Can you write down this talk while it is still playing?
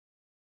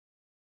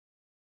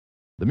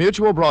The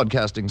Mutual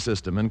Broadcasting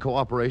System, in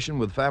cooperation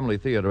with Family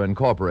Theater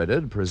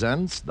Incorporated,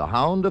 presents The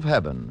Hound of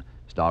Heaven,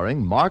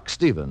 starring Mark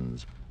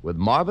Stevens, with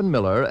Marvin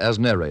Miller as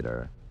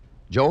narrator.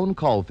 Joan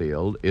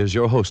Caulfield is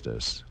your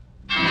hostess.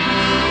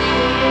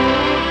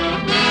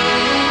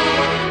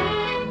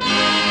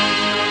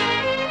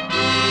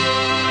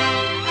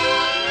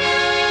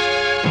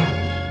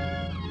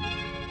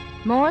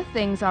 More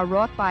things are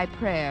wrought by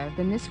prayer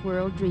than this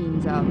world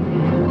dreams of.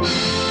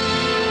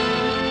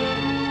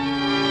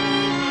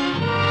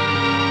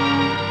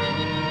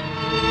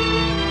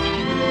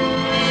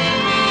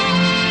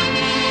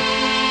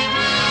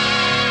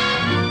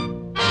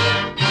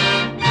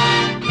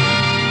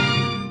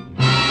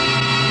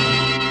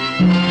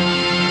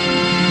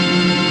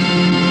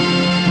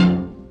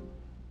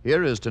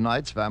 Here is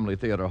tonight's Family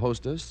Theater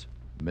hostess,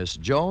 Miss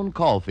Joan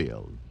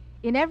Caulfield.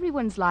 In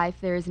everyone's life,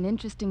 there is an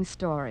interesting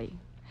story.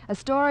 A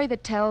story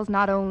that tells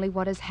not only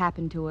what has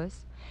happened to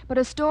us, but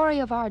a story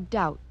of our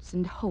doubts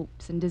and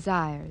hopes and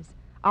desires,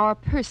 our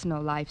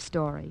personal life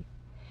story.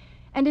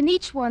 And in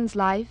each one's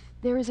life,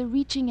 there is a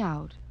reaching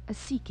out, a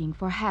seeking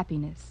for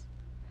happiness.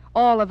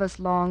 All of us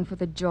long for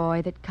the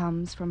joy that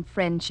comes from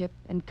friendship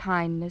and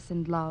kindness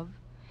and love,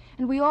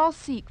 and we all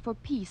seek for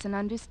peace and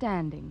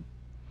understanding.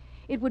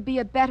 It would be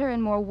a better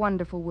and more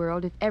wonderful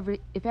world if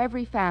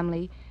every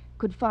family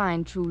could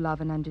find true love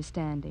and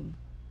understanding.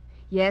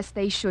 Yes,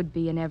 they should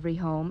be in every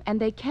home, and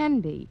they can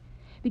be,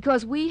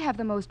 because we have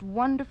the most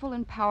wonderful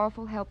and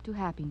powerful help to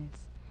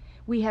happiness.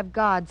 We have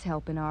God's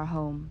help in our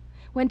home,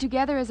 when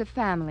together as a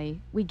family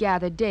we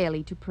gather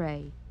daily to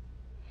pray.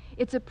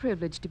 It's a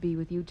privilege to be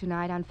with you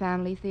tonight on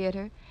Family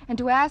Theater and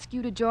to ask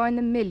you to join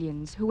the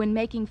millions who, in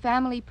making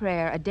family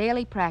prayer a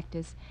daily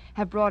practice,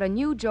 have brought a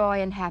new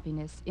joy and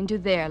happiness into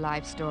their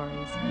life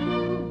stories.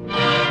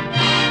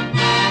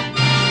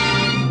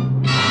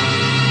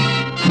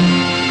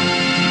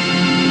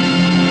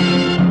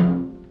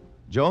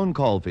 Joan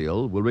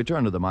Caulfield will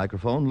return to the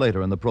microphone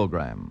later in the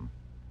program.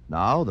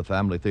 Now, the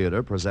Family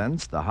Theater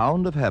presents The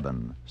Hound of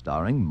Heaven,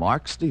 starring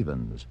Mark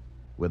Stevens,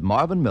 with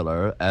Marvin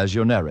Miller as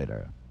your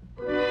narrator.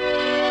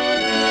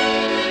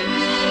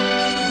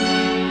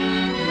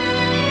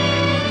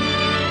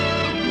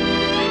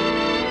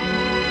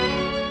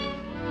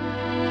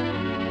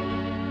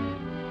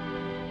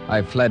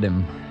 I fled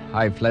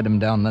him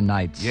down the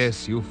nights.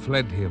 Yes, you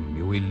fled him.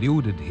 You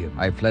eluded him.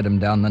 I fled him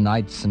down the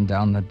nights and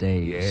down the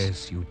days.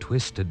 Yes, you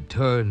twisted,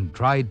 turned,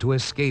 tried to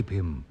escape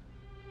him.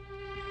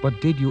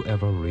 But did you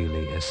ever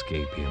really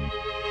escape him?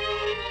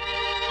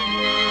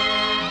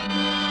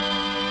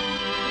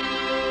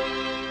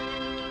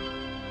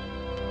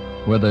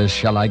 Whither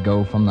shall I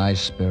go from thy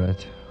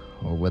spirit,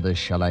 or whither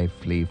shall I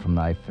flee from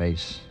thy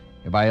face?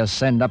 If I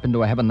ascend up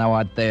into heaven, thou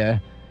art there.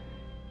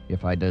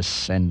 If I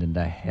descend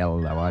into hell,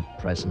 thou art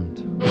present.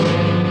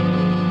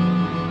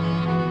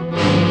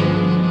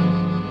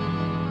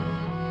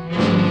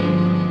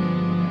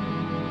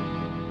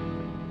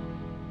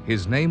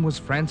 His name was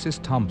Francis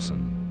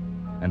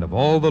Thompson, and of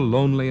all the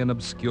lonely and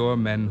obscure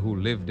men who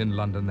lived in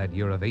London that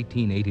year of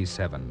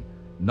 1887,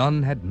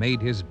 none had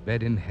made his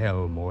bed in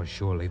hell more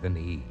surely than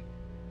he.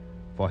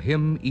 For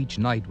him, each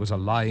night was a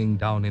lying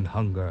down in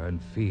hunger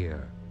and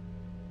fear,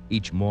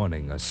 each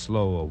morning a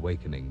slow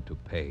awakening to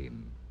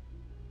pain.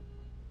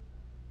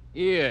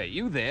 Here,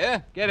 you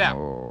there? Get up.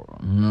 Oh,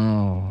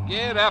 no.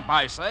 Get up,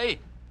 I say.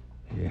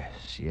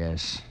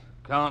 Yes.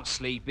 Can't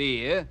sleep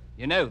here.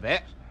 You know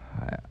that.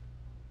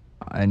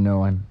 I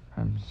know.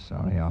 I'm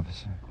sorry,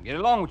 officer. Get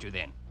along with you,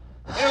 then.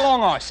 Get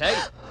along, I say.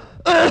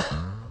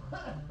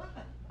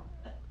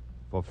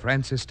 For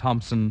Francis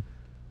Thompson,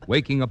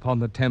 waking upon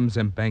the Thames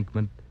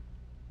embankment,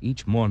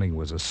 each morning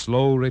was a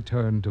slow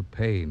return to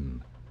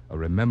pain, a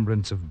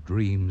remembrance of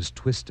dreams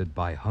twisted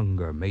by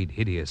hunger, made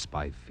hideous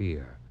by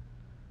fear.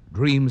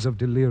 Dreams of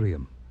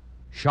delirium,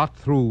 shot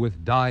through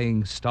with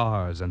dying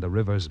stars and the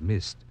river's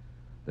mist,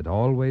 that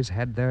always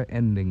had their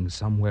ending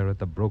somewhere at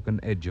the broken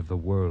edge of the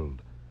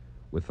world,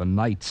 with the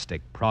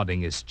nightstick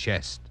prodding his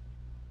chest,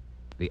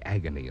 the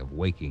agony of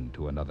waking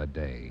to another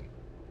day.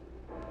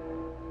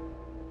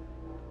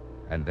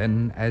 And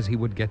then, as he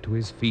would get to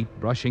his feet,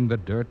 brushing the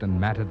dirt and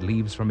matted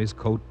leaves from his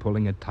coat,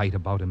 pulling it tight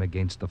about him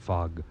against the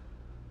fog,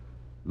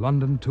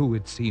 London, too,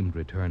 it seemed,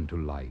 returned to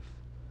life,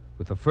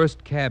 with the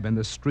first cab in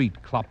the street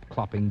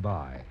clopping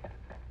by.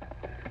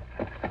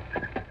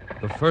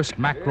 The first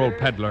mackerel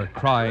peddler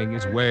crying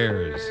his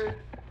wares,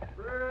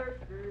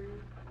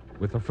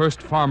 with the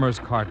first farmer's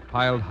cart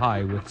piled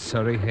high with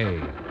Surrey hay,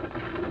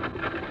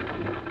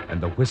 and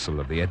the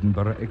whistle of the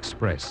Edinburgh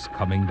Express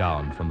coming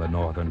down from the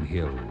northern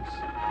hills.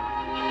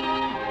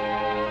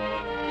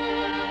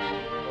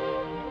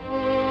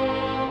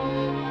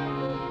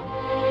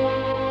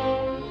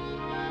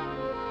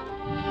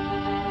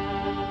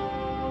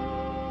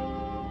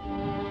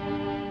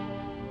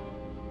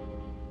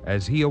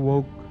 As he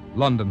awoke,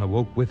 London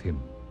awoke with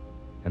him,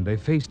 and they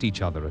faced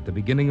each other at the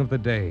beginning of the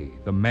day,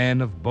 the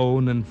man of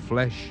bone and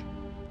flesh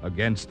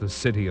against the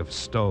city of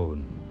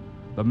stone,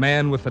 the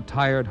man with the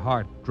tired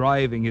heart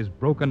driving his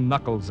broken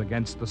knuckles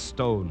against the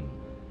stone,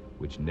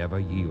 which never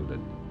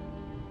yielded.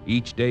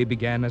 Each day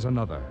began as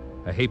another.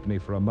 A halfpenny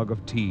for a mug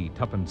of tea,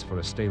 tuppence for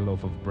a stale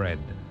loaf of bread.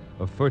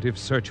 A furtive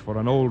search for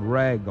an old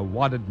rag, a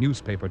wadded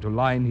newspaper to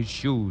line his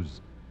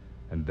shoes.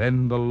 And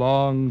then the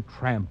long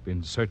tramp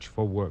in search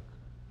for work.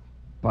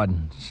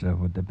 Pardon, sir,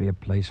 would there be a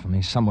place for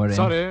me somewhere in...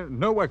 Sorry,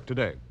 no work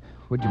today.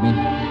 Would you mean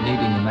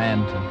needing a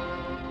man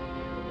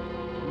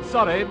to...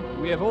 Sorry,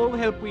 we have all the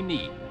help we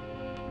need.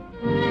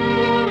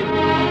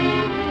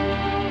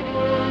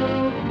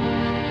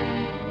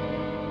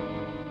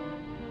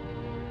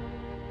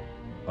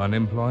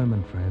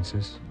 Unemployment,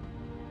 Francis.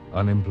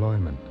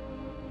 Unemployment.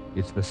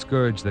 It's the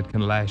scourge that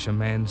can lash a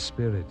man's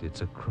spirit.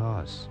 It's a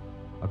cross,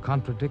 a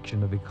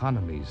contradiction of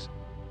economies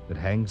that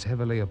hangs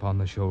heavily upon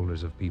the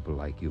shoulders of people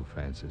like you,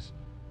 Francis.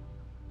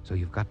 So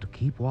you've got to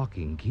keep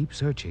walking, keep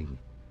searching.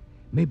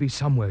 Maybe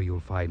somewhere you'll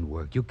find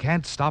work. You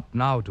can't stop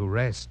now to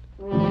rest.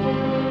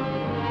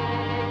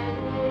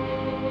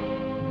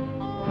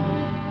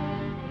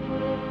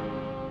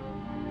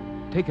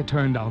 Take a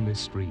turn down this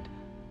street.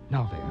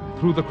 Now there,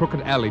 through the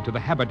crooked alley to the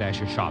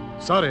haberdasher shop.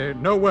 Sorry,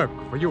 no work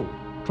for you.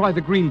 Try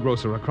the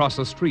greengrocer across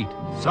the street.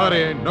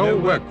 Sorry, no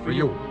work for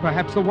you.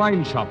 Perhaps the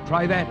wine shop.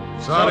 Try that.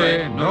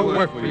 Sorry, no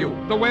work for you.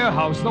 The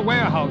warehouse.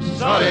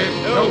 Sorry,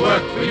 no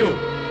work for you.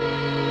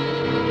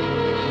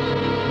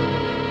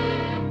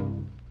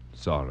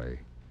 Sorry.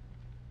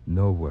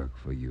 No work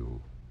for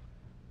you.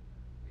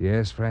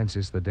 Yes,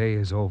 Francis, the day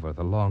is over.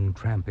 The long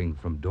tramping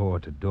from door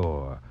to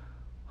door.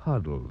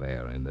 Huddle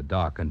there in the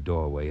darkened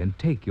doorway and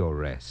take your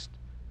rest.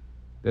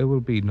 There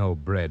will be no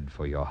bread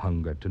for your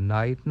hunger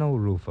tonight, no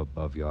roof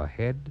above your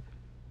head,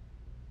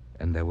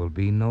 and there will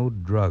be no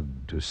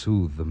drug to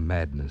soothe the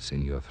madness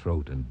in your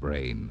throat and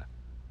brain.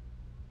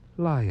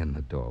 Lie in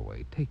the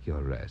doorway, take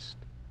your rest.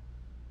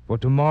 For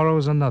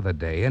tomorrow's another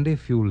day, and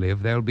if you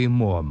live, there'll be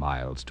more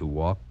miles to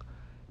walk.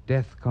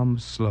 Death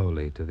comes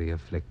slowly to the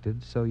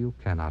afflicted, so you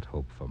cannot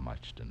hope for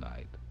much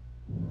tonight.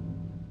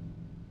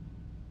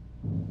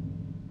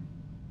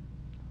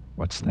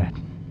 What's that?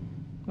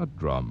 A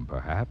drum,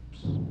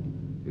 perhaps.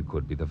 It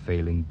could be the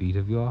failing beat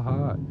of your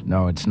heart.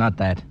 No, it's not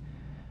that.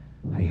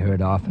 I hear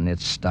it often. It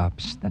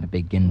stops, then it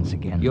begins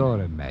again.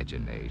 Your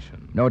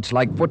imagination. No, it's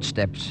like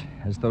footsteps,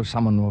 as though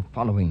someone were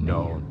following me.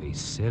 Don't be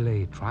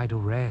silly. Try to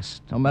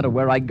rest. No matter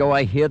where I go,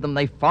 I hear them.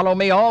 They follow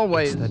me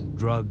always. It's the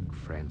drug,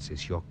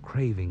 Francis. You're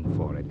craving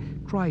for it.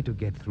 Try to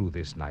get through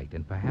this night,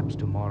 and perhaps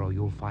tomorrow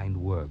you'll find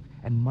work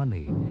and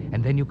money,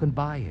 and then you can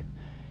buy it.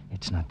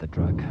 It's not the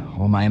drug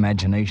or my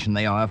imagination.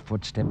 They are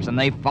footsteps, and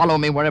they follow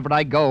me wherever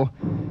I go.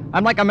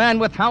 I'm like a man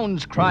with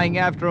hounds crying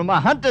after him, a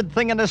hunted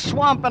thing in a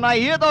swamp, and I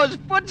hear those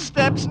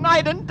footsteps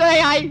night and day.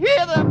 I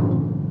hear them.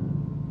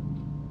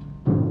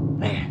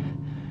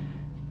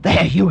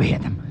 There, you hear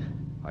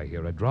them. I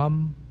hear a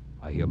drum.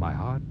 I hear my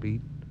heart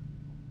beat.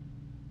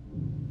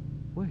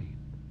 Wait.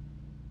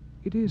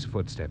 It is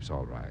footsteps,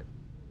 all right.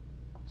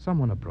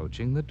 Someone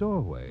approaching the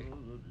doorway.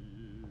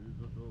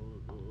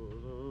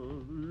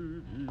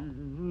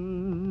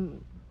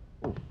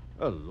 Oh,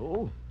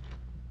 hello.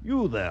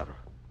 You there.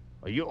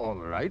 Are you all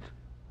right?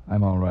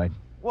 I'm all right.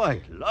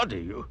 Why,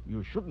 laddie,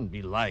 you shouldn't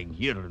be lying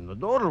here in the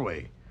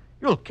doorway.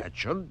 You'll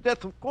catch your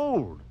death of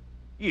cold.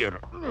 Here,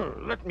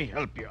 let me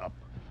help you up.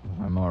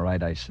 I'm all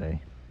right, I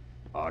say.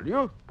 Are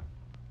you?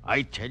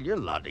 I tell you,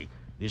 laddie,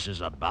 this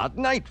is a bad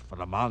night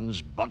for a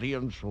man's body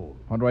and soul.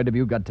 What right have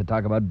you got to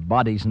talk about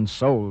bodies and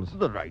souls?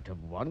 The right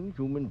of one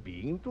human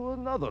being to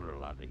another,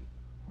 laddie.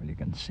 Well, you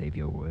can save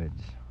your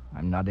words.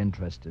 I'm not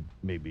interested.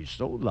 Maybe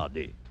so,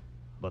 laddie.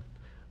 But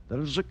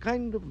there's a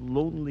kind of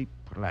lonely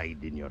pride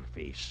in your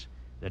face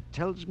that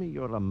tells me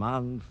you're a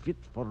man fit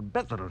for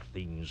better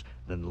things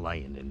than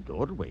lying in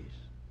doorways.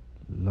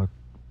 Look,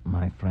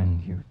 my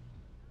friend,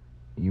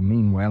 you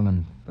mean well,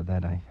 and for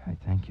that I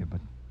thank you,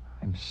 but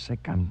I'm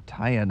sick, I'm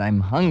tired,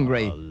 I'm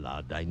hungry. Oh,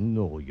 lad, I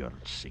know you're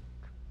sick.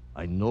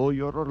 I know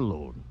you're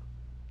alone.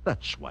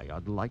 That's why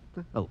I'd like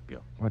to help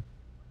you.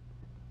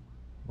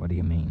 What do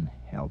you mean,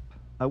 help?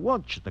 I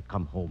want you to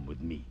come home with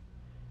me.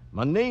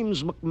 My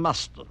name's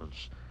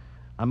McMasters.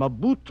 I'm a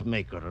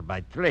bootmaker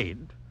by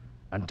trade,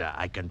 and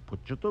I can put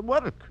you to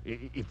work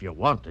if you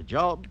want a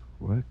job.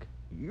 Work?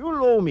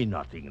 You'll owe me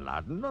nothing,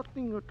 lad,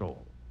 nothing at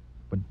all.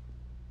 But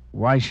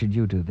why should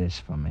you do this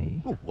for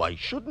me? Oh, why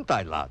shouldn't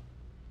I, lad?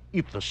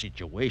 If the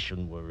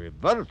situation were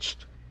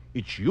reversed,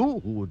 it's you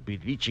who would be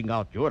reaching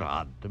out your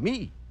hand to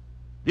me.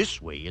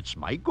 This way, it's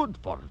my good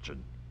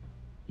fortune.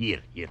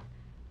 Here.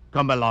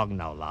 Come along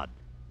now, lad.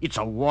 It's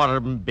a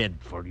warm bed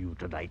for you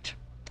tonight,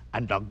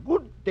 and a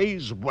good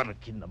day's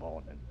work in the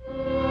morning.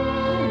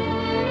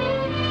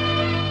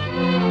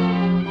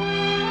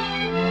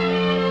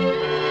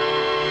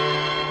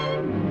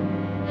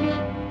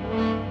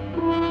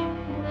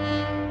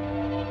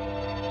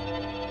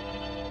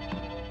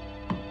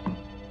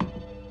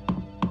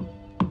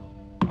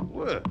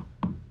 Well,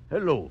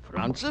 hello,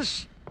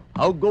 Francis.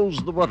 How goes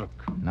the work?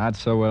 Not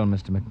so well,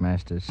 Mr.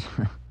 McMasters.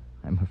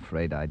 I'm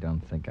afraid I don't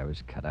think I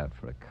was cut out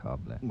for a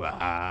cobbler.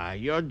 Why,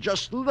 you're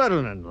just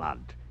learning, lad.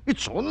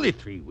 It's only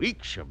 3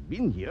 weeks you've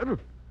been here.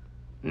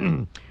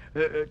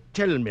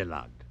 Tell me,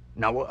 lad,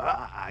 Now,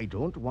 I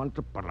don't want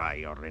to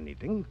pry or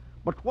anything,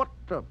 but what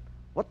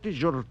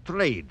is your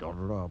trade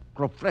or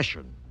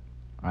profession?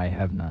 I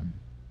have none.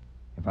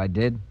 If I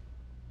did,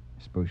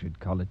 I suppose you'd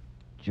call it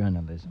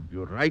journalism.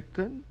 You write,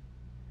 then?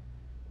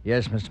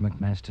 Yes, Mr.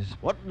 McMasters.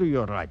 What do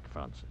you write,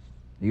 Francis?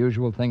 The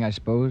usual thing, I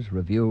suppose.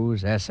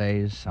 Reviews,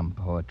 essays, some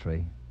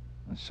poetry.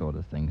 The sort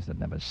of things that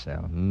never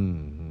sell.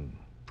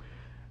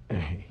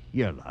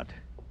 Here, lad,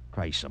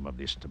 try some of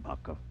this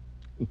tobacco.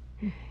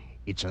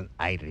 It's an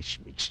Irish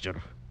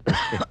mixture.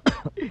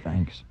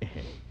 Thanks.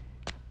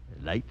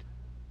 Light?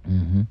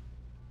 Mm-hmm.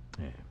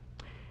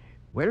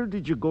 Where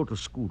did you go to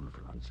school,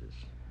 Francis?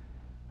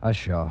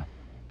 Shaw.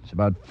 It's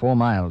about 4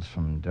 miles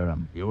from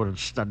Durham. You were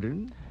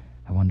studying?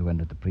 I wanted to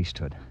enter the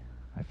priesthood.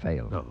 I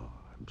failed. Oh,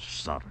 I'm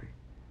sorry.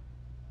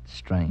 It's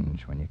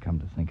strange when you come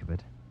to think of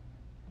it.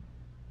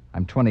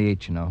 I'm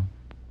 28, you know.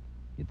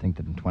 You'd think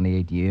that in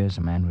 28 years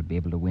a man would be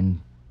able to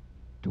win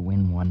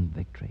one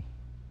victory.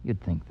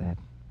 You'd think that.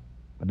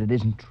 But it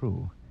isn't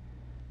true.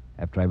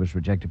 After I was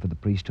rejected for the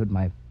priesthood,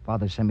 my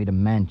father sent me to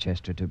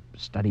Manchester to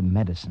study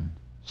medicine.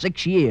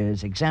 6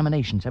 years,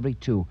 examinations every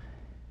 2.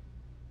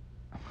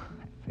 I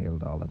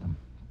failed all of them.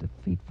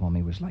 Defeat for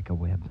me was like a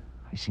web.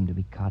 I seemed to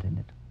be caught in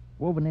it,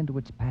 woven into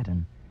its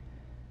pattern.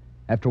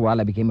 After a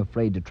while, I became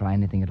afraid to try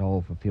anything at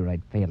all for fear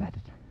I'd fail at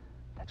it.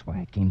 That's why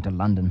I came to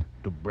London.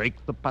 To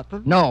break the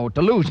pattern? No,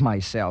 to lose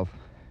myself.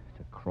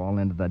 To crawl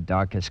into the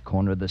darkest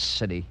corner of the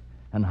city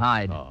and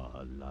hide.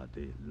 Ah,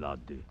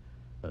 laddie.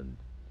 And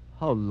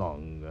how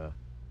long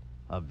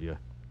have you?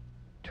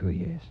 2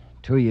 years.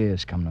 2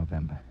 years come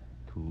November.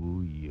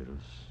 2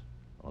 years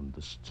on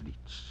the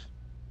streets,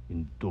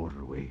 in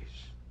doorways.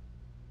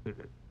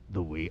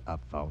 The way I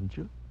found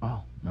you?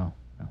 Oh, no,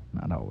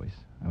 not always.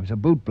 I was a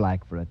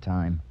bootblack for a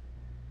time.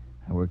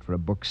 I worked for a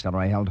bookseller.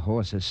 I held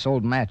horses,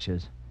 sold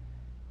matches.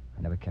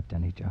 I never kept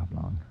any job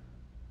long.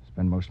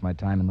 Spent most of my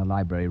time in the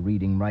library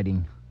reading,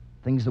 writing.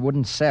 Things that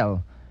wouldn't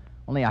sell.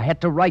 Only I had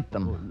to write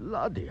them. Oh,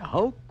 laddie,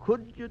 how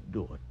could you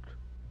do it?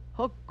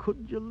 How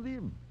could you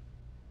live?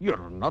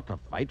 You're not a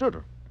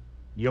fighter.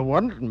 You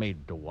weren't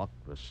made to walk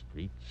the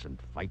streets and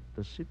fight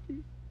the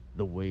city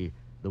the way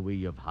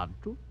you've had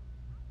to.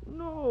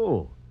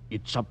 No,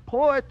 it's a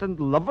poet and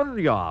lover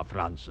you are,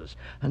 Francis.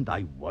 And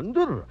I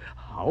wonder,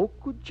 how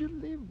could you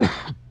live?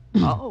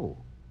 How?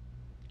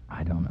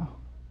 I don't know.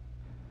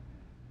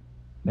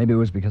 Maybe it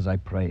was because I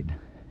prayed.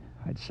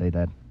 I'd say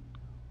that.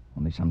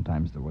 Only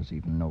sometimes there was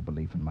even no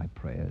belief in my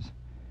prayers.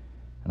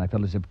 And I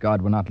felt as if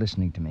God were not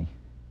listening to me.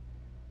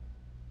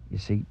 You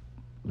see,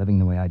 living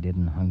the way I did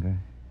in hunger,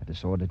 a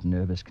disordered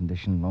nervous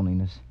condition,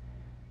 loneliness,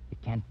 you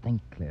can't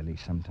think clearly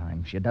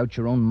sometimes. You doubt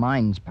your own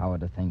mind's power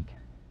to think.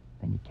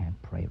 Then you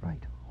can't pray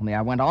right. Only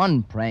I went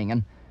on praying,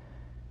 and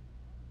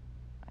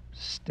I'm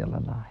still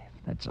alive.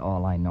 That's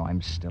all I know.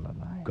 I'm still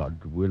alive.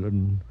 God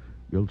willing,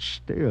 you'll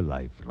stay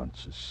alive,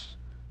 Francis.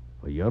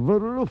 For you have a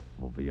roof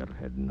over your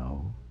head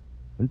now,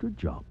 and a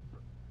job.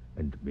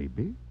 And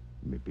maybe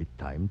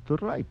time to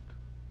write.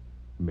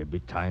 Maybe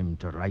time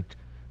to write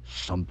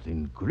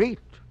something great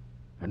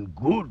and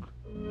good.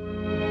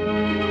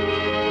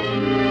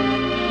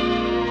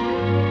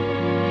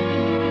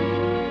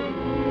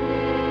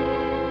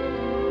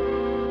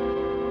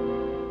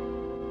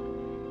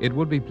 It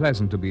would be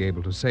pleasant to be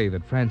able to say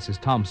that Francis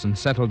Thompson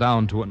settled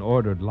down to an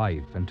ordered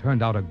life and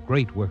turned out a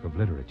great work of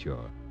literature,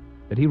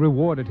 that he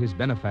rewarded his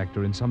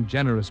benefactor in some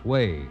generous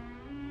way.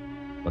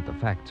 But the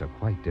facts are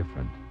quite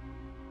different.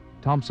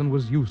 Thompson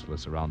was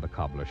useless around the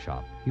cobbler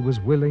shop. He was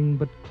willing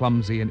but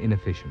clumsy and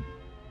inefficient.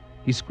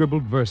 He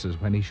scribbled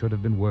verses when he should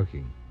have been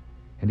working,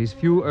 and his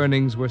few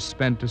earnings were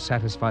spent to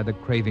satisfy the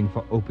craving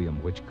for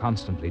opium which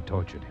constantly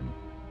tortured him.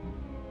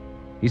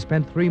 He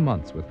spent 3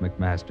 months with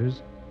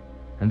McMasters,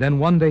 and then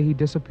one day he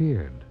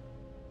disappeared.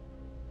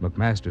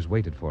 McMasters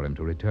waited for him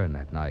to return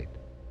that night.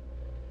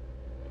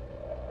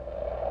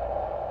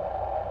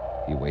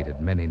 He waited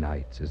many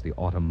nights as the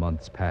autumn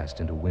months passed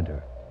into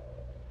winter.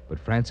 But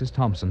Francis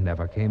Thompson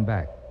never came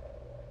back.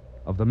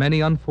 Of the many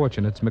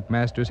unfortunates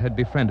McMasters had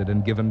befriended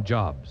and given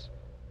jobs,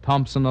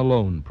 Thompson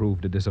alone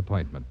proved a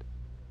disappointment.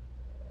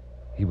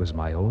 He was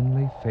my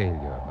only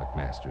failure,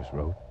 McMasters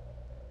wrote.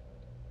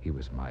 He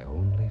was my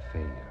only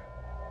failure.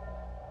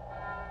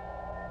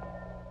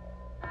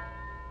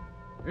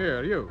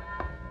 Here, you.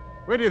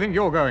 Where do you think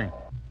you're going?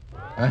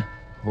 Huh?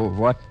 Oh,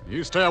 what?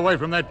 You stay away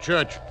from that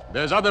church.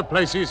 There's other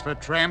places for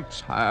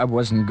tramps. I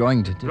wasn't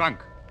going to do... Drunk.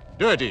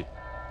 Dirty.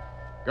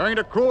 Going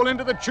to crawl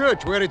into the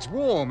church where it's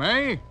warm,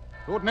 eh?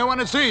 Thought no one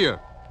would see you.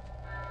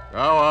 Go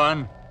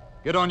on.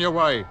 Get on your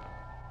way.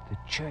 The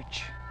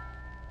church?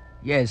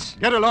 Yes.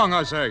 Get along,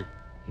 I say.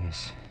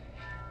 Yes.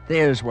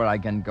 There's where I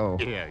can go.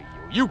 Here,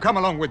 you come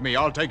along with me.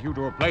 I'll take you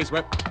to a place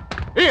where...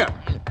 Here!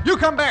 You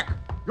come back!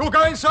 You'll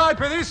go inside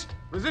for this!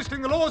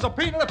 Resisting the laws of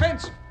penal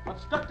offense.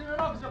 Obstructing an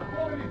officer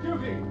performing his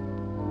duty.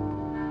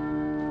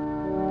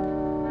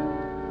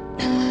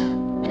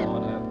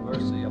 Lord have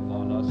mercy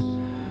upon us.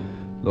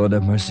 Lord,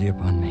 have mercy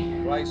upon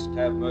me. Christ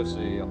have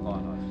mercy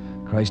upon us.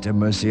 Christ, have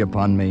mercy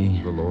upon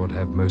me. The Lord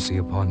have mercy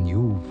upon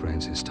you,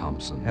 Francis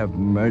Thompson. Have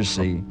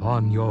mercy.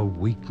 Upon your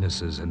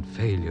weaknesses and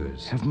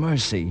failures. Have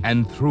mercy.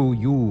 And through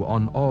you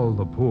on all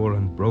the poor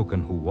and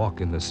broken who walk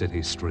in the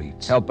city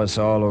streets. Help us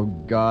all, O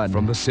God.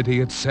 From the city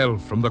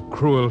itself, from the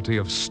cruelty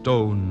of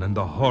stone and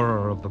the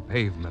horror of the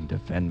pavement.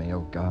 Defend me, O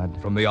God.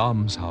 From the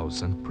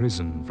almshouse and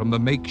prison, from the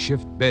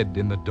makeshift bed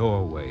in the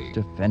doorway.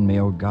 Defend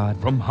me, O God.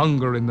 From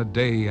hunger in the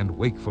day and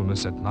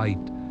wakefulness at night.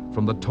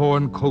 From the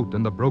torn coat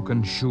and the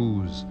broken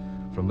shoes.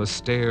 From the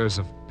stares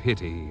of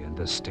pity and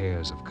the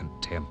stares of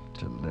contempt.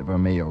 Deliver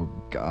me, O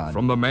God.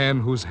 From the man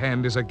whose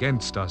hand is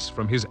against us,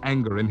 from his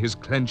anger in his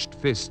clenched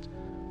fist,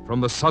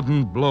 from the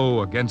sudden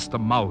blow against the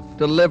mouth.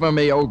 Deliver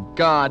me, O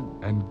God.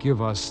 And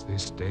give us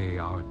this day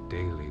our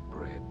daily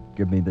bread.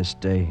 Give me this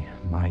day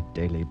my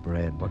daily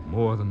bread. But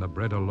more than the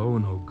bread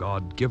alone, O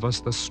God, give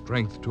us the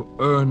strength to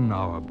earn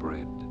our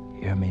bread.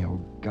 Hear me, O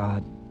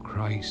God.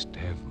 Christ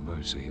have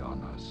mercy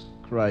on us.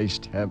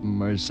 Christ have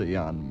mercy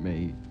on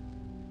me.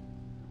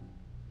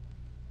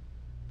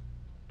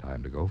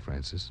 Time to go,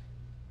 Francis.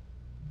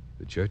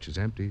 The church is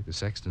empty. The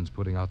sexton's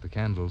putting out the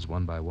candles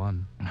one by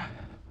one.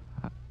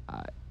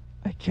 I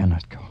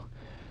cannot go.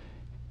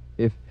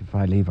 If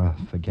I leave, I'll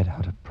forget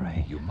how to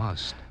pray. You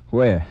must.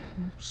 Where?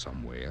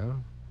 Somewhere.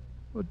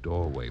 A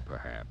doorway,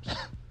 perhaps.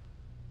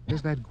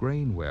 There's that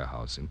grain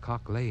warehouse in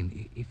Cock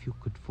Lane. If you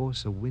could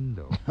force a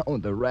window. Oh,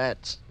 the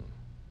rats.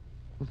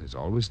 Well, there's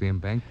always the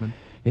embankment.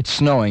 It's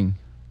snowing.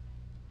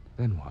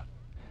 Then what?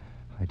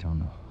 I don't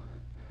know.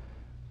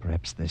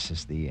 Perhaps this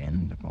is the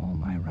end of all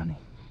my running.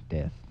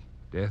 Death.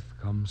 Death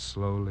comes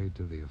slowly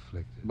to the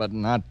afflicted. But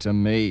not to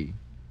me.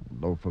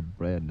 A loaf of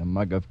bread, a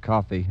mug of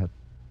coffee,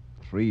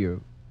 3 or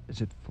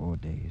is it 4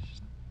 days?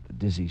 The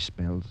dizzy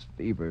spells,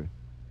 fever,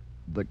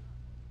 the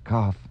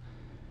cough.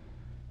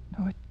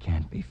 No, it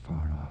can't be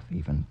far off,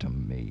 even to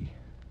me.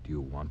 Do you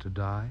want to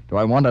die? Do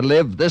I want to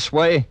live this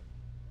way?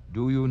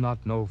 Do you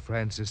not know,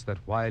 Francis, that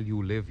while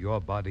you live,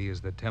 your body is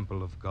the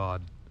temple of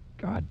God?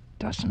 God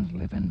doesn't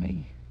live in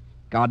me.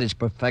 God is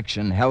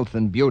perfection, health,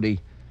 and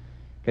beauty.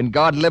 Can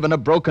God live in a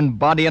broken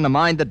body and a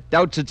mind that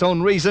doubts its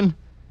own reason?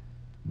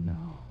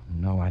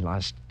 No, I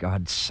lost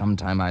God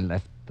sometime I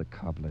left the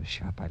cobbler's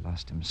shop. I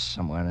lost him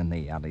somewhere in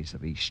the alleys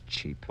of East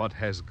Cheap. But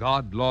has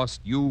God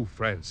lost you,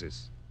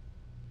 Francis?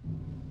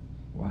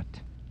 What?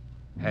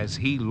 Has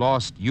he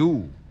lost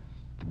you?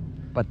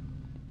 But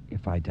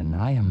if I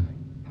deny him,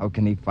 how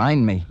can he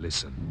find me?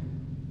 Listen.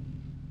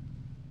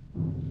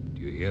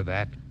 Do you hear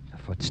that? The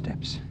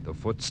footsteps. The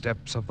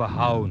footsteps of the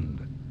Hound.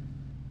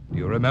 Do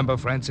you remember,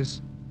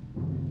 Francis?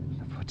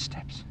 The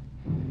footsteps.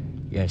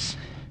 Yes.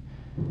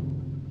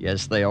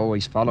 Yes, they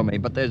always follow me,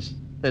 but there's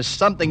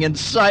something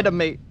inside of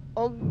me.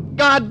 Oh,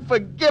 God,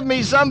 forgive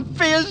me, some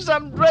fear,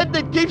 some dread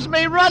that keeps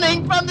me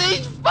running from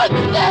these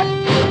footsteps!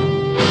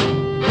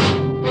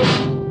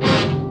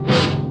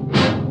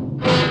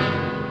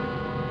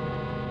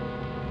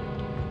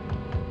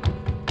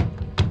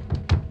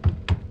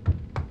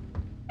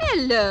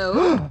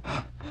 Hello.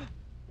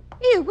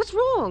 Ew, what's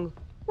wrong?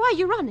 Why are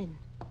you running?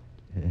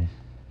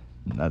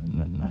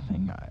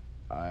 Nothing.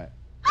 I...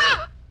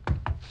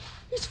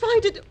 He's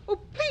frightened. Oh,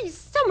 please,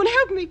 someone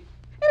help me.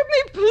 Help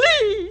me,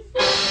 please.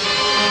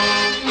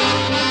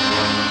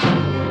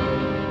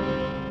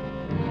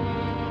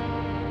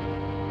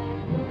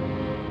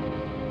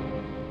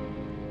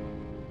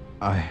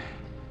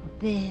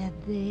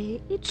 There.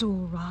 It's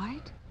all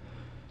right.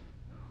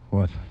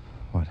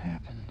 What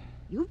happened?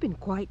 You've been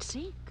quite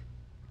sick.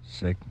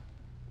 Sick?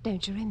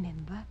 Don't you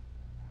remember?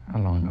 How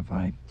long have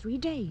I... 3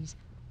 days.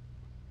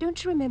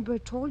 Don't you remember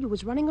at all? You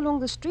was running along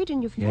the street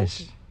and you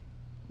felt it.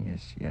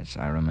 Yes,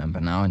 I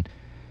remember now. And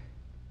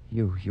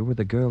you were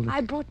the girl that...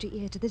 I brought you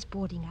here to this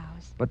boarding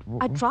house. But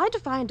I tried to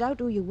find out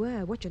who you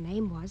were, what your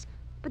name was,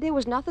 but there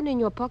was nothing in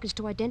your pockets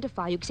to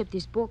identify you except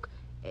this book.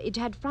 It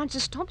had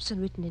Francis Thompson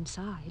written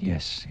inside.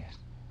 Yes.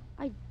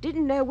 I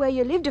didn't know where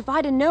you lived. If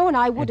I'd have known,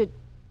 I would have...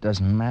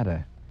 Doesn't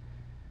matter.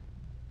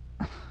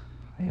 I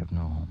have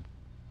no home.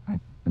 I've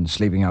been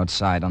sleeping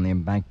outside on the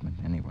embankment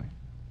anyway.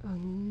 Oh,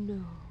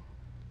 no.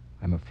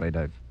 I'm afraid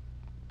I've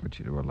put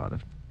you to a lot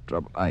of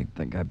trouble. I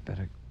think I'd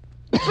better...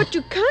 But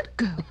you can't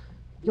go.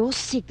 You're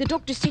sick. The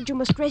doctor said you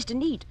must rest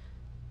and eat.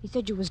 He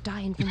said you was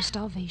dying from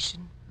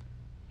starvation.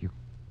 You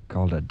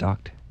called a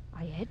doctor?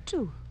 I had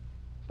to.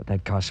 But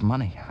that costs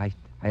money. I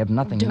have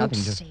nothing Don't to...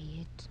 say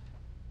it.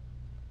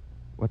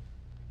 What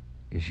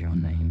is your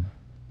name?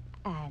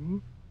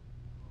 Anne.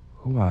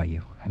 Who are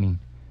you? I mean,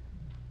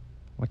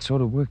 what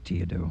sort of work do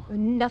you do?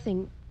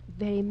 Nothing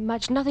very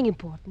much. Nothing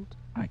important.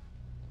 I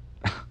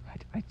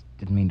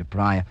didn't mean to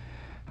pry.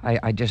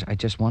 I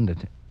just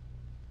wondered.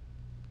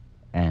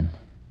 Anne.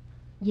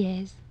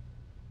 Yes.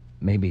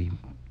 Maybe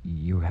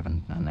you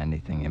haven't done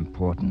anything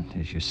important,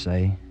 as you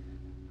say.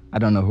 I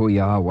don't know who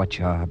you are, what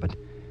you are, but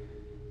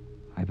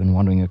I've been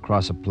wandering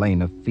across a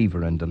plain of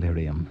fever and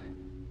delirium.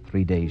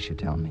 3 days, you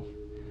tell me.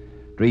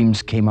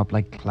 Dreams came up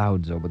like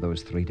clouds over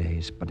those 3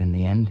 days, but in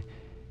the end,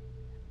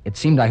 it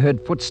seemed I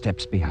heard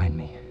footsteps behind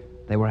me.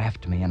 They were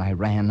after me, and I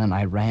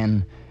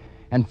ran,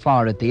 And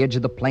far at the edge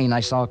of the plain, I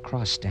saw a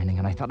cross standing,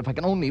 and I thought if I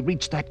can only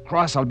reach that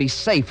cross, I'll be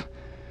safe.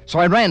 So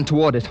I ran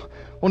toward it.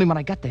 Only when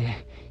I got there,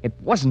 it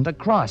wasn't a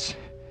cross.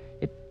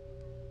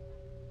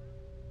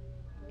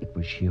 It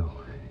was you.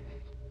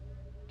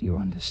 Do you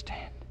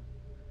understand?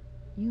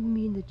 You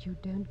mean that you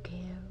don't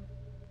care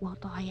what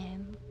I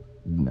am?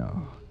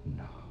 No.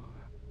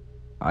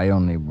 I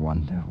only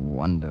wonder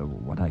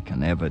what I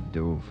can ever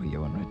do for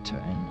you in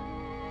return.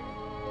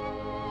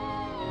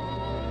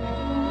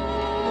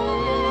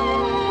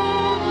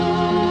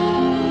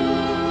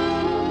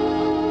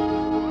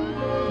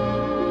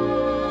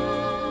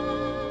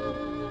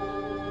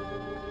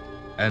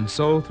 And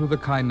so, through the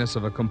kindness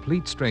of a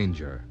complete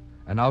stranger,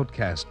 an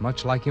outcast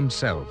much like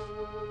himself,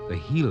 the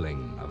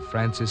healing of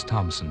Francis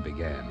Thompson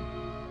began.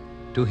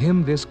 To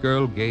him, this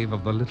girl gave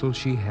of the little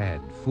she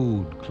had,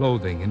 food,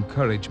 clothing,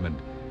 encouragement,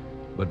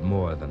 but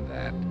more than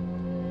that,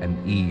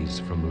 an ease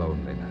from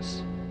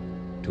loneliness.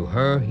 To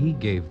her, he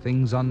gave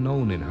things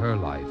unknown in her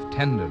life,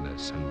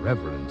 tenderness and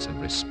reverence and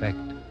respect.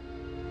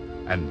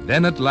 And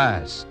then at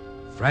last,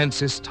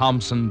 Francis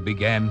Thompson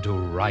began to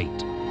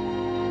write.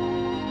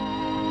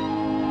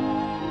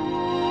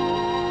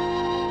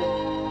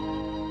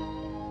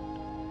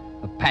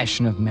 A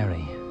Passion of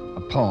Mary,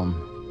 a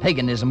poem,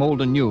 Paganism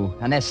Old and New,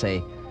 an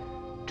essay.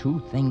 2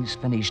 things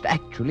finished,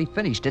 actually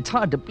finished. It's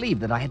hard to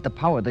believe that I had the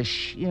power, the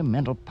sheer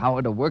mental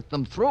power to work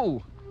them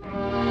through.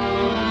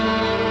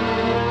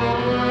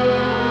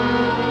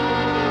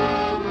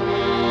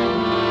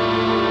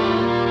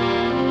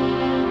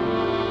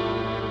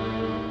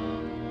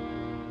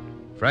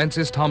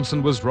 Francis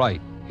Thompson was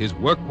right. His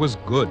work was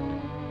good.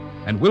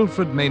 And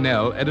Wilfred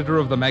Meynell, editor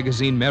of the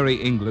magazine Merry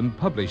England,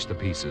 published the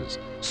pieces,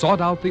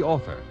 sought out the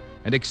author,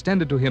 and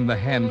extended to him the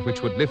hand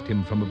which would lift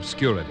him from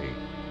obscurity.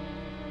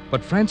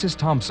 But Francis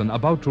Thompson,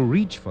 about to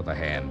reach for the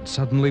hand,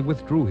 suddenly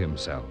withdrew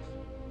himself.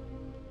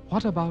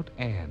 What about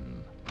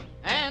Anne?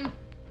 Anne!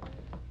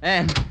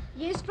 Anne!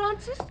 Yes,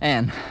 Francis?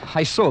 Anne,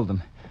 I sold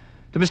them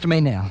to Mr.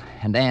 Meynell,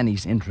 and Anne,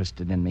 he's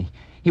interested in me.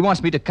 He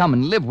wants me to come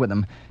and live with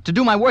him, to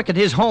do my work at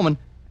his home, and...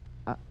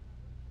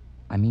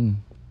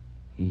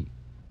 he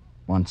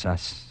wants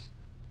us.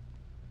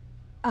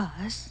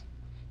 Us?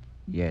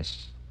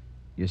 Yes.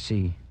 You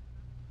see,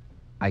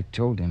 I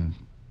told him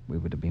we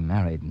were to be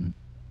married and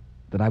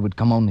that I would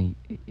come only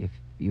if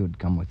you'd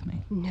come with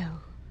me. No.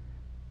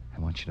 I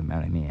want you to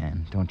marry me,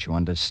 Anne. Don't you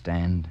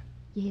understand?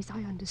 Yes, I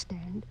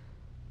understand.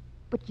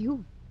 But you're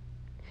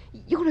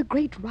a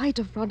great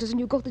writer, Francis, and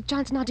you got the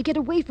chance now to get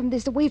away from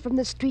this, away from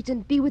the streets,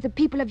 and be with the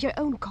people of your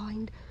own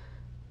kind.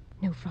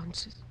 No,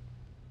 Francis.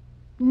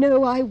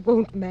 No, I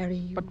won't marry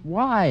you. But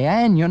why,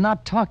 Anne? You're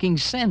not talking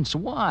sense.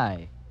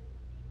 Why?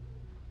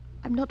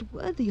 I'm not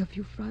worthy of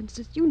you,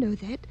 Francis. You know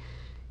that.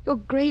 You're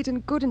great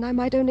and good, and I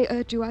might only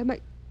hurt you. I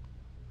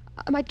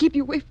might keep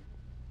you away.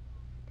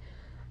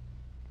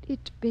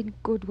 It's been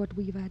good what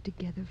we've had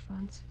together,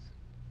 Francis.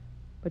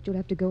 But you'll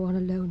have to go on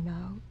alone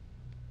now.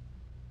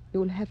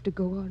 You'll have to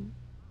go on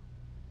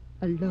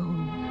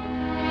alone.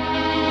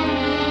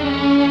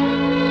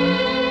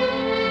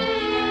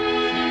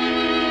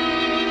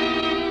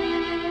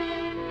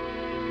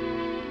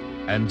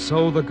 And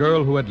so the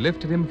girl who had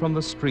lifted him from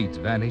the streets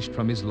vanished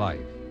from his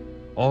life.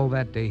 All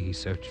that day he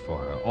searched for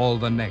her, all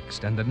the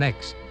next and the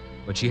next,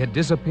 but she had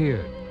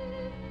disappeared.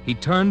 He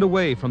turned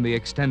away from the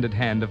extended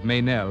hand of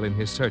Meynell in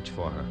his search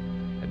for her,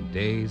 and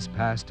days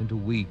passed into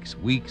weeks,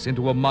 weeks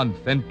into a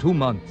month, and 2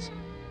 months,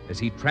 as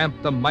he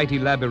tramped the mighty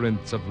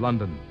labyrinths of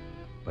London,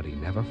 but he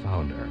never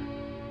found her.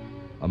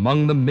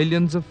 Among the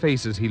millions of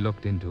faces he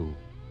looked into,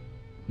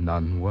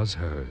 none was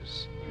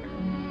hers.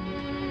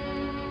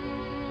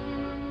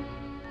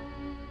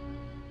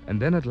 And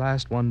then at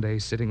last one day,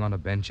 sitting on a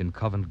bench in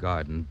Covent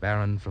Garden,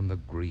 barren from the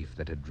grief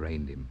that had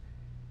drained him,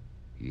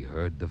 he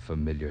heard the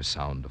familiar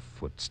sound of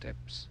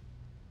footsteps.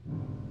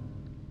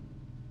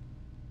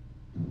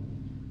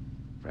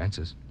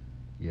 Francis?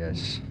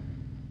 Yes.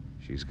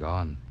 She's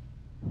gone.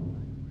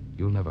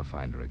 You'll never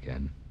find her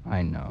again.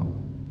 I know.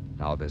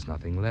 Now there's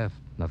nothing left,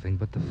 nothing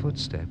but the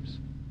footsteps.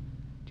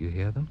 Do you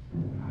hear them?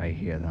 I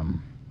hear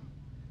them.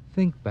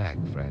 Think back,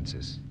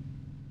 Francis.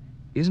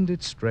 Isn't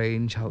it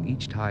strange how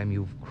each time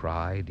you've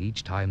cried,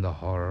 each time the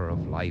horror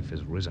of life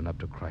has risen up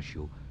to crush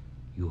you,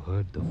 you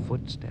heard the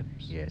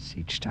footsteps? Yes,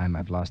 each time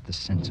I've lost the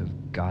sense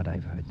of God,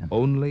 I've heard them.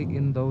 Only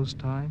in those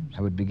times?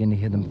 I would begin to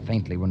hear them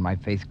faintly when my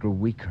faith grew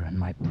weaker in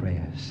my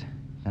prayers.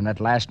 And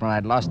at last, when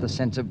I'd lost the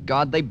sense of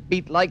God, they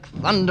beat like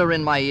thunder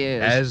in my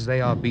ears. As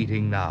they are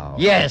beating now?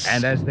 Yes.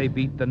 And as they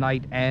beat the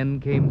night Anne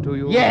came to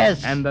you?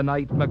 Yes. And the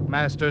night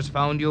McMasters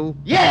found you?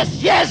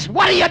 Yes!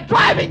 What are you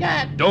driving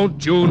at?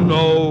 Don't you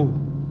know?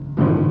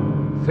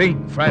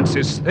 Think,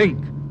 Francis, think.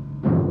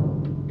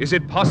 Is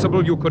it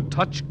possible you could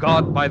touch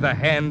God by the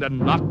hand and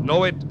not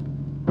know it?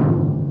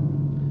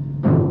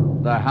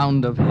 The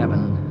Hound of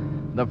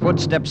Heaven. The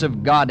footsteps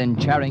of God in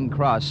Charing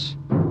Cross.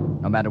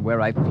 No matter where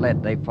I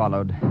fled, they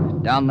followed.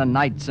 Down the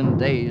nights and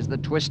days, the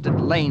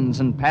twisted lanes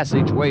and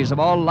passageways of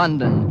all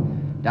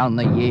London. Down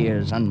the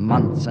years and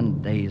months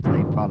and days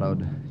they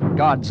followed.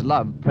 God's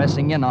love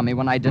pressing in on me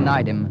when I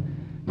denied him.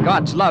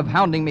 God's love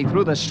hounding me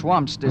through the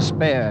swamp's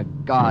despair.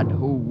 God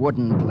who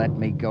wouldn't let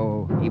me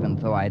go, even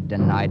though I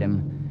denied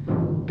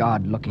him.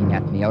 God looking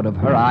at me out of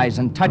her eyes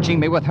and touching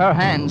me with her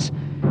hands.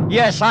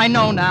 Yes, I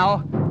know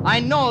now. I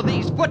know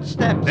these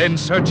footsteps. Then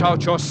search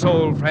out your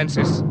soul,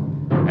 Francis,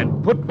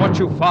 and put what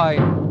you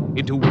find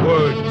into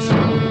words.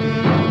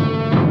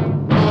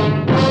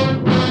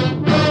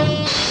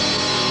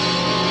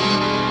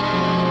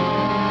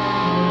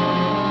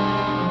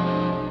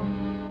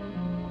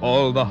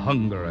 All the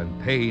hunger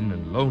and pain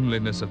and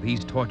loneliness of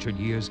these tortured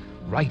years,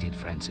 write it,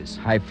 Francis.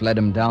 I fled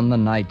him down the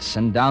nights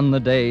and down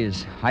the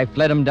days. I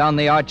fled him down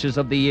the arches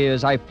of the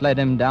years. I fled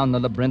him down the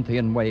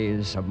labyrinthian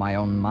ways of my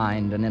own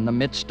mind, and in the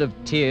midst of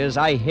tears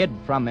I hid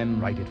from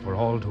him. Write it for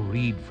all to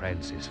read,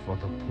 Francis, for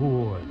the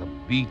poor, the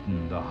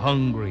beaten, the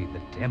hungry,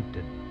 the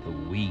tempted,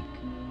 the weak,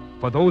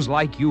 for those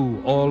like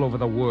you all over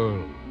the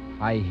world.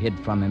 I hid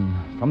from him,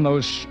 from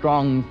those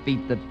strong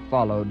feet that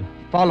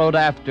followed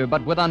after,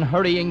 but with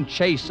unhurrying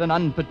chase and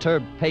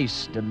unperturbed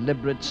pace,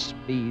 deliberate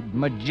speed,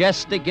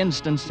 majestic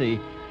instancy.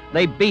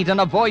 They beat, and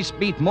a voice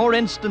beat more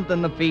instant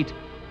than the feet.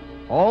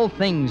 All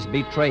things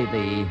betray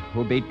thee,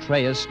 who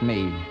betrayest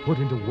me. Put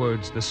into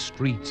words the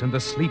streets and the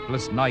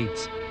sleepless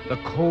nights, the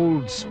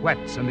cold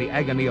sweats and the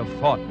agony of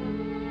thought.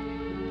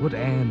 Put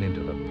Anne into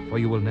them, for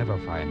you will never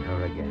find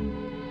her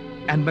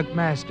again. And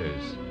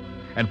McMaster's.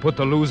 And put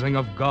the losing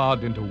of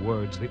God into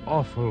words, the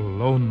awful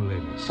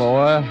loneliness.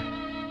 For,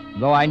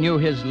 though I knew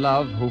his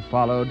love who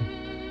followed,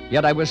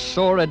 yet I was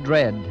sore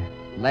adread,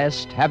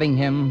 lest, having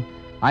him,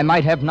 I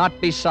might have not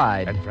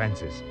beside. And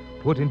Francis,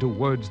 put into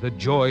words the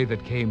joy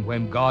that came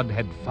when God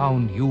had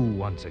found you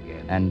once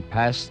again. And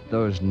past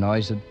those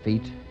noised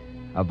feet,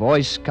 a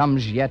voice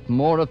comes yet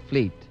more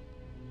afleet.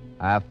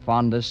 Our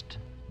fondest,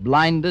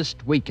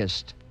 blindest,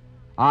 weakest,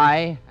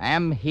 I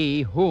am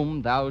he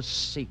whom thou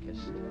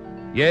seekest.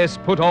 Yes,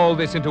 put all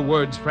this into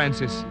words,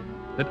 Francis,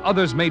 that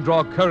others may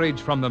draw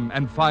courage from them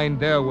and find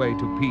their way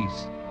to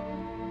peace.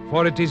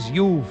 For it is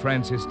you,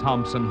 Francis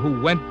Thompson,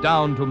 who went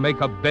down to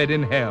make a bed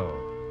in hell,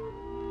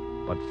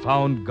 but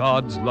found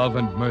God's love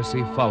and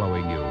mercy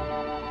following you,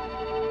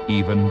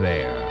 even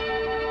there.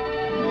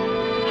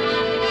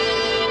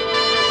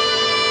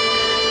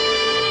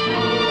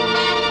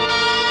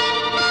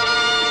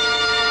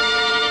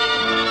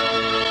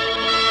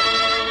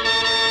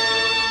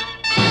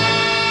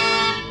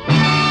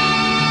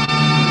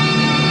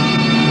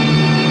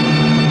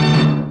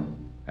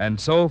 And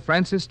so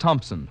Francis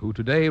Thompson, who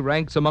today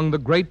ranks among the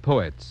great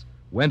poets,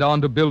 went on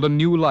to build a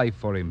new life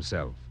for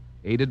himself,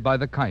 aided by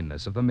the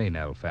kindness of the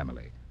Meynell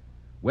family.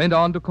 Went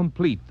on to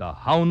complete The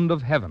Hound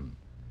of Heaven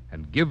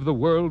and give the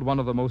world one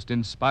of the most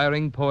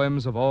inspiring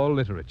poems of all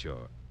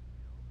literature,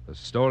 the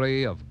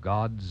story of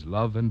God's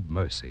love and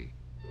mercy.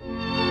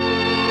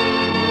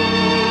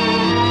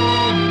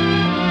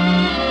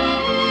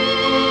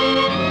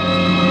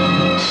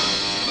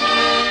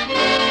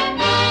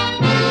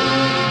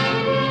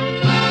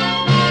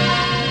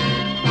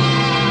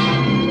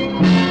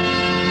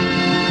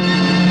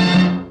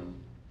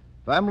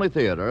 Family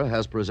Theater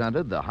has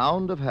presented The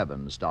Hound of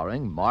Heaven,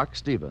 starring Mark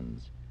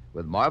Stevens,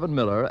 with Marvin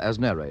Miller as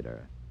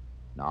narrator.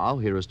 Now,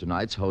 here is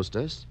tonight's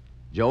hostess,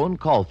 Joan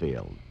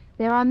Caulfield.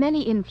 There are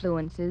many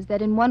influences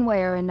that in one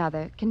way or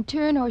another can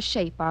turn or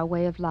shape our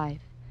way of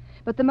life.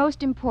 But the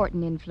most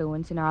important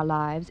influence in our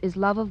lives is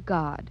love of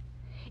God.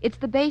 It's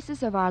the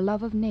basis of our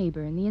love of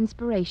neighbor and the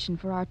inspiration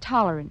for our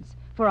tolerance,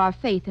 for our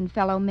faith in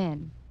fellow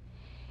men.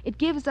 It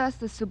gives us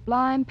the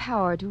sublime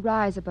power to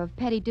rise above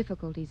petty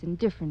difficulties and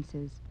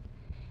differences.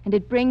 And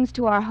it brings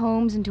to our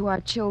homes and to our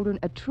children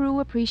a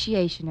true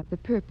appreciation of the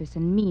purpose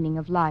and meaning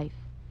of life.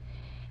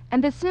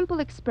 And the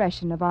simple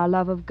expression of our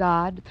love of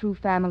God through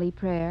family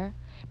prayer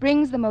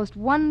brings the most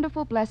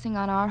wonderful blessing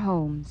on our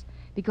homes,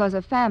 because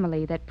a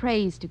family that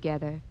prays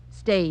together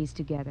stays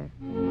together.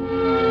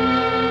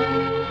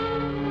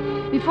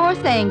 Before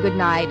saying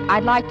goodnight,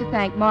 I'd like to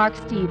thank Mark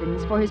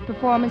Stevens for his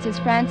performance as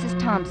Francis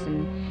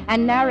Thompson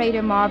and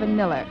narrator Marvin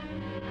Miller.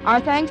 Our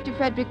thanks to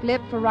Frederick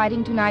Lipp for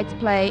writing tonight's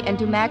play and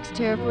to Max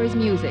Ter for his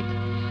music.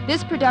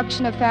 This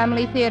production of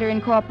Family Theater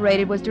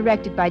Incorporated was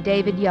directed by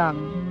David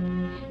Young.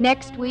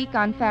 Next week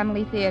on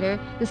Family Theater,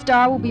 the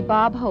star will be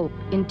Bob Hope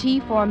in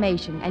T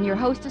formation, and your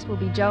hostess will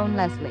be Joan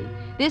Leslie.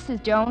 This is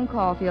Joan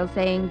Caulfield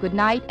saying good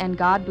night and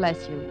God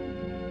bless you.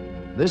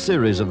 This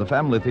series of the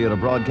Family Theater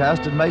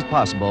broadcast is made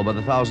possible by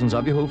the thousands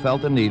of you who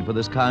felt the need for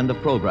this kind of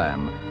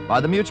program,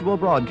 by the Mutual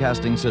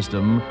Broadcasting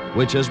System,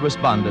 which has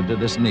responded to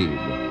this need.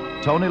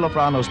 Tony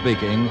Lafrano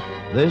speaking.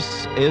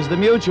 This is the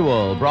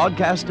Mutual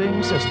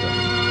Broadcasting System.